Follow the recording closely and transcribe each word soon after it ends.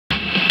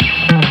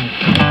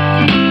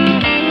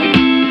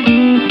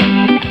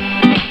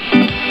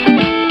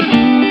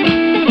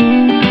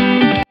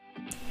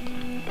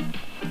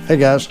Hey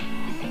guys,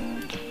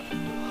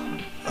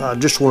 I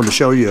just wanted to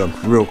show you a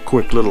real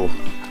quick little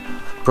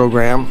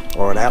program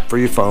or an app for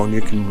your phone.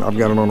 I've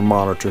got it on a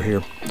monitor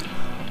here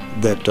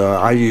that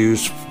I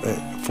use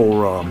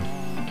for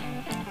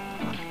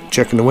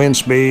checking the wind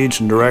speeds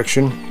and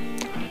direction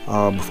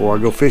before I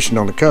go fishing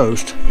on the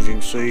coast. As you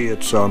can see,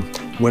 it's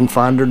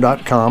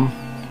windfinder.com,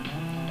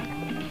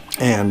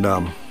 and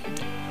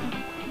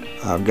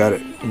I've got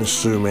it.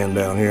 Let's zoom in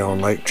down here on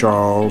Lake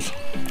Charles.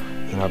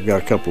 And I've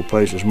got a couple of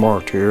places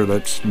marked here.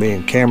 That's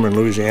being Cameron,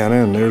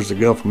 Louisiana, and there's the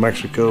Gulf of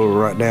Mexico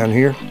right down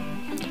here.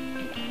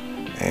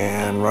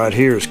 And right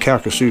here is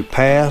Calcasieu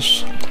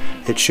Pass.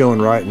 It's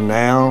showing right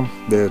now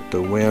that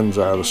the winds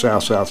are the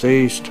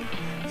south-southeast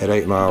at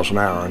 8 miles an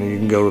hour. And you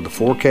can go to the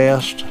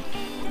forecast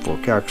for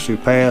Calcasieu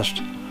Pass,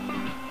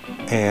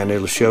 and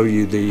it'll show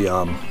you the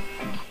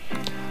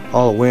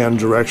all the wind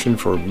direction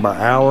for by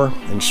hour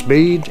and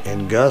speed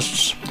and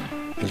gusts.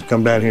 It'll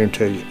come down here and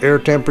tell you air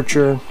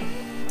temperature,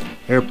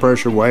 air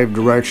pressure, wave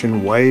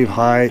direction, wave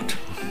height,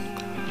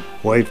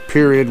 wave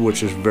period,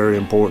 which is very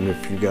important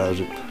if you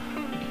guys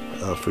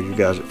for you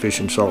guys that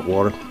fish in salt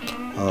water.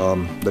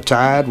 The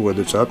tide,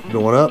 whether it's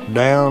going up,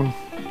 down,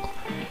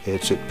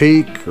 it's at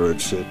peak or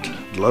it's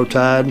at low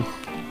tide.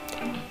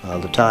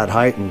 The tide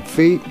height in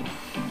feet,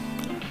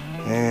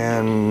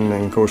 and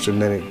of course,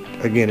 and then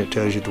it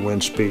tells you the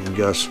wind speed and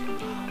gusts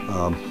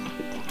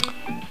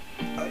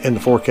in the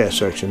forecast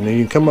section. Then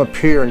you can come up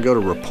here and go to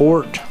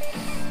report.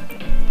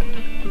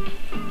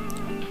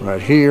 Right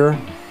here,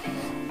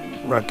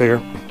 right there,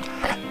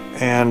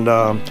 and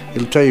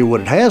it'll tell you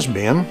what it has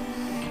been,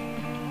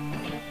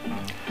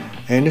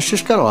 and it's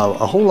just got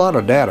a whole lot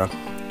of data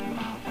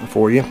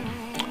for you.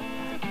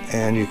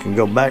 And you can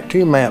go back to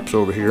your maps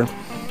over here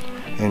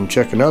and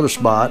check another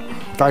spot.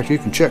 In fact, you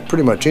can check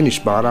pretty much any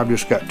spot. I've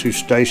just got two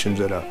stations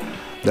that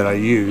I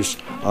use.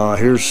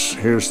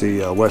 Here's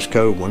the West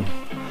Cove one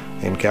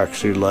in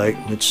Calcasieu Lake.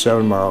 It's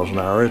 7 miles an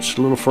hour. It's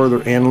a little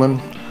further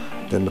inland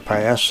than the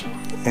pass,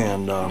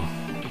 and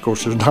of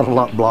course, there's not a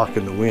lot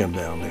blocking the wind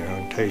down there.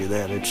 I can tell you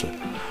that.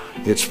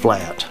 It's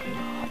flat,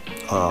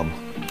 and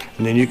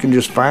then you can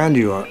just find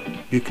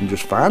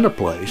a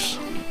place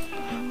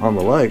on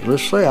the lake.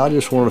 Let's say I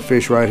just want to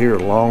fish right here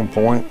at a long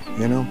point.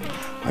 You know,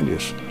 I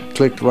just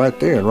clicked right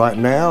there, and right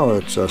now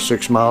it's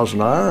 6 miles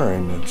an hour,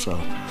 and it's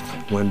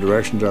wind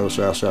directions out of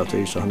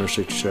south-southeast,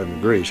 167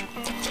 degrees.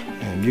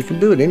 And you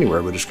can do it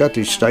anywhere, but it's got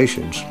these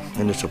stations,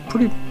 and it's a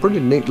pretty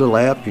neat little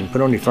app. You can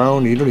put on your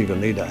phone. You don't even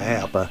need an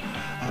app.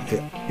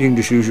 You can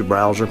just use your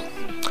browser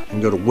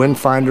and go to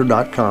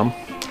windfinder.com,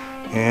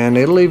 and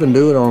it'll even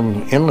do it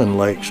on inland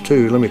lakes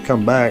too. Let me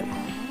come back.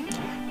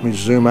 Let me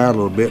zoom out a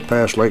little bit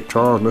past Lake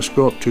Charles. Let's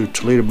go up to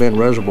Toledo Bend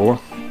Reservoir,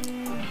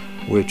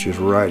 which is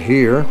right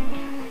here.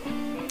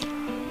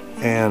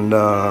 And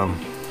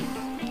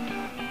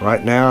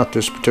right now at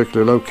this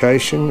particular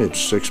location, it's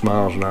 6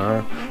 miles an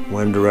hour.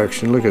 Wind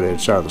direction, look at it,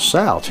 it's out of the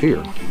south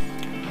here,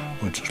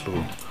 which is a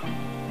little.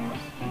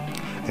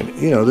 And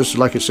you know, this is,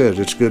 like it says,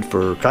 it's good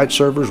for kite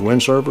surfers,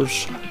 wind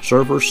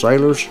surfers,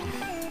 sailors.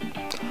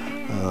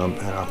 And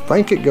I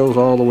think it goes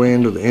all the way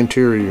into the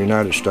interior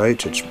United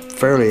States. It's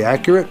fairly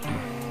accurate.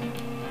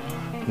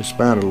 It's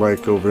found a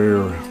lake over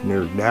here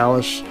near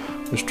Dallas.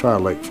 Let's try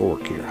Lake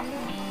Fork here.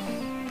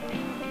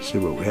 See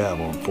what we have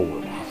on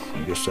Fork.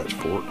 I guess that's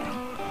Fork.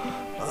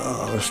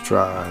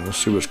 Let's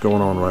see what's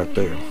going on right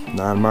there.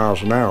 9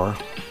 miles an hour.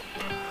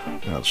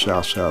 Now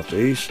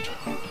south-southeast.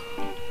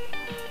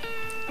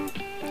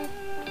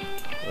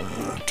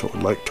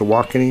 Lake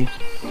Tawakoni,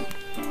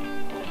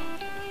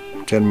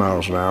 10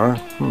 miles an hour.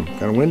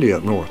 Kind of windy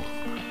up north.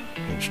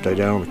 And stay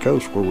down on the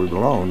coast where we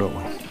belong, don't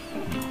we?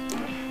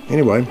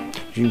 Anyway,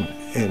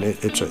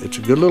 it's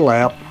a good little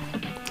app,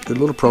 good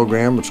little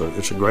program.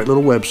 It's a great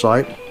little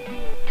website.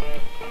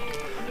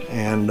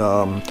 And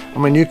I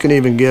mean, you can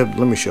even give.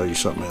 Let me show you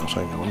something else.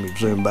 Hang on, let me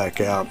zoom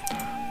back out.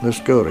 Let's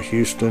go to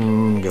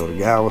Houston, go to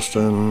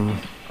Galveston.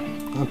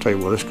 I'll tell you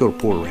what. Let's go to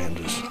Port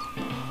Aransas.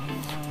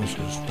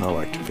 I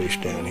like to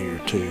fish down here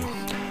too.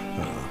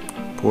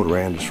 Port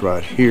Aransas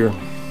right here.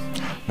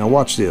 Now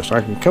watch this.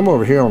 I can come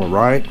over here on the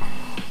right.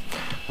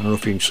 I don't know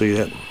if you can see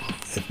that,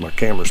 if my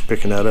camera's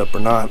picking that up or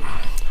not.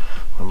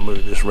 I'll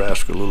move this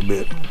rascal a little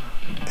bit,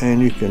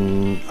 and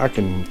I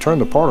can turn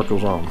the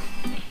particles on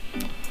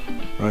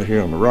right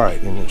here on the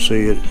right, and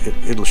see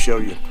it'll show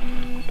you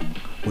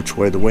which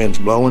way the wind's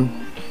blowing.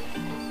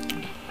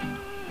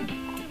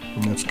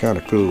 And that's kind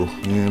of cool.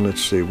 And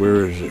let's see,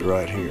 where is it?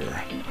 Right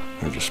here.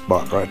 There's a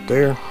spot right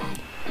there.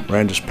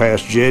 Aransas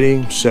Pass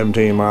Jetty,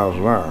 17 miles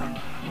an hour.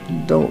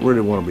 Don't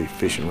really want to be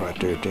fishing right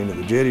there at the end of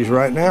the jetties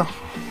right now,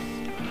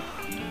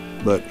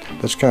 but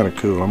that's kind of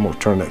cool. I'm going to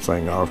turn that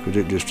thing off because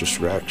it just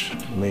distracts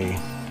me.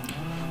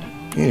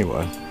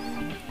 Anyway,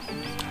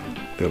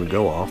 it'll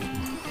go off.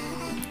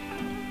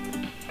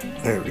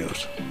 There it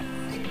goes.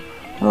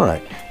 All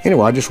right.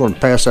 Anyway, I just wanted to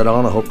pass that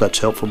on. I hope that's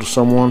helpful to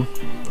someone.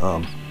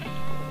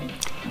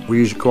 We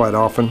use it quite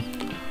often,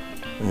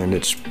 and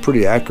it's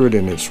pretty accurate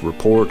in its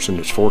reports and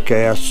its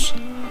forecasts.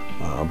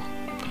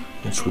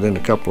 It's within a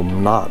couple of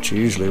knots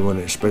usually,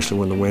 especially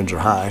when the winds are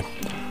high.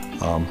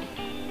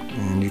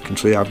 And you can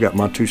see I've got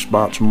my 2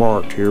 spots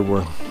marked here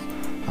where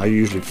I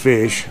usually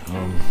fish,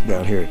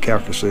 down here at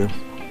Calcasieu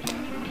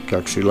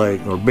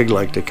Lake, or Big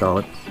Lake they call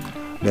it,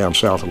 down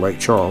south of Lake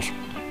Charles.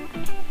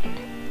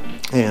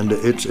 And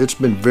it's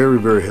been very,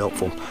 very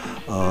helpful.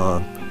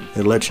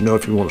 It lets you know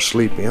if you want to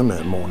sleep in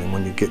that morning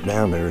when you get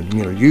down there. And,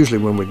 you know, usually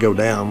when we go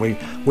down, we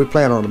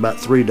plan on about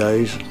 3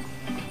 days,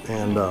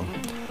 and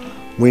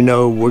we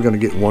know we're going to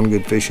get 1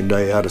 good fishing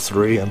day out of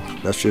 3, and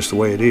that's just the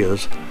way it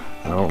is.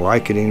 I don't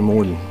like it any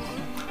more than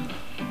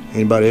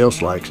anybody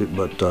else likes it,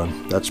 but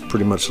that's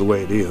pretty much the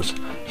way it is.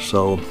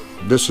 So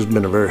this has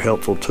been a very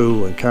helpful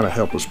tool and kind of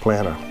help us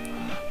plan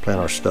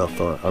our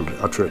stuff,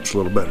 our trips a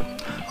little better.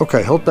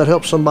 Okay, hope that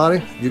helps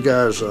somebody. You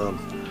guys,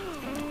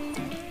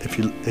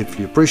 if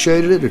you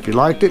appreciated it, if you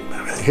liked it,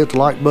 hit the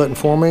like button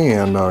for me,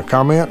 and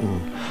comment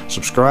and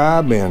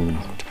subscribe, and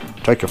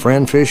take a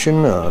friend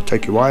fishing,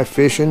 take your wife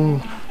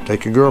fishing,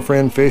 take your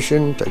girlfriend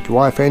fishing, take your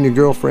wife and your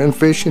girlfriend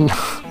fishing.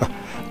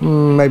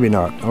 Maybe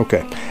not.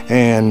 Okay.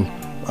 And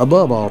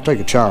above all, take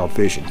a child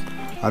fishing.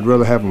 I'd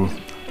rather have them.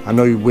 I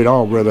know we'd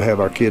all rather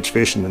have our kids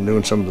fishing than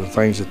doing some of the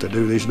things that they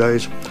do these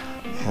days.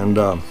 And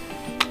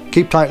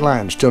keep tight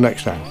lines. Till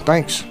next time.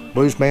 Thanks.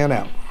 Blues Man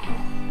out.